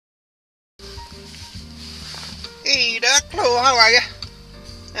Hey, Doc. Hello, how are you?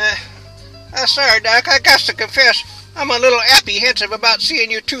 Sorry, Doc. I got to confess, I'm a little apprehensive about seeing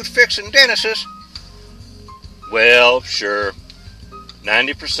you tooth-fixing dentists. Well, sure.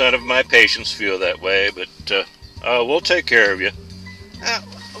 90% of my patients feel that way, but we'll take care of you.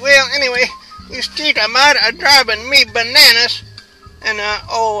 Well, anyway, these teeth are driving me bananas. And,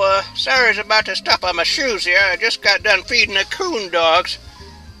 sorry's about to stop on my shoes here. I just got done feeding the coon dogs.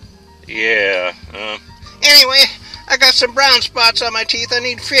 Yeah, Anyway, I got some brown spots on my teeth I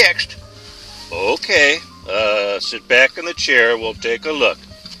need fixed. Okay. Sit back in the chair. We'll take a look.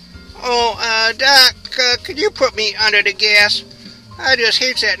 Oh, Doc, could you put me under the gas? I just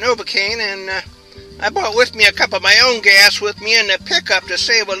hate that Novocaine, and I brought with me a cup of my own gas with me in the pickup to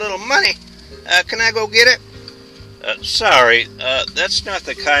save a little money. Can I go get it? Sorry, that's not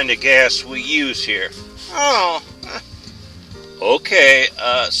the kind of gas we use here. Oh. Okay,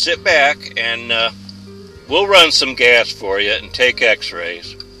 sit back and we'll run some gas for you and take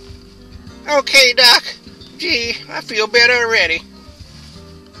x-rays. Okay, Doc. Gee, I feel better already.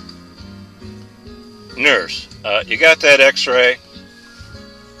 Nurse, you got that x-ray?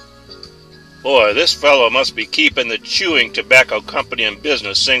 Boy, this fellow must be keeping the chewing tobacco company in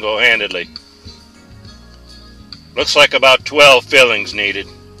business single-handedly. Looks like about 12 fillings needed.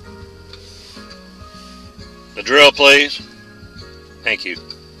 The drill, please. Thank you.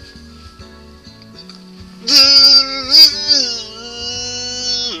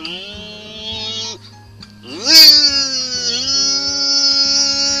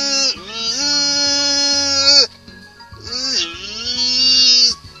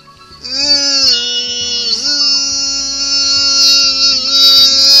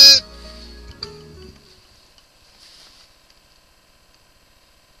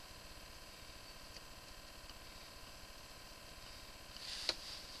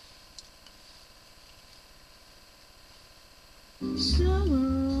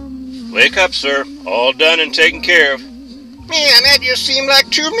 Wake up, sir. All done and taken care of. Man, that just seemed like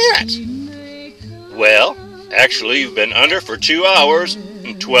 2 minutes. Well, actually, you've been under for 2 hours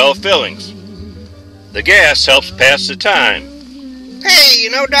and 12 fillings. The gas helps pass the time. Hey, you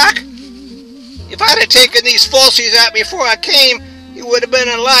know, Doc, if I'd have taken these falsies out before I came, it would have been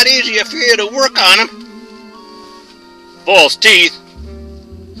a lot easier for you to work on them. False teeth?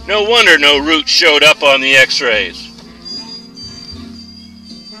 No wonder no roots showed up on the x-rays.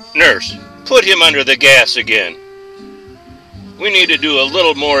 Nurse, put him under the gas again. We need to do a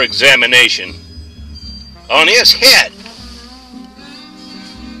little more examination. On his head.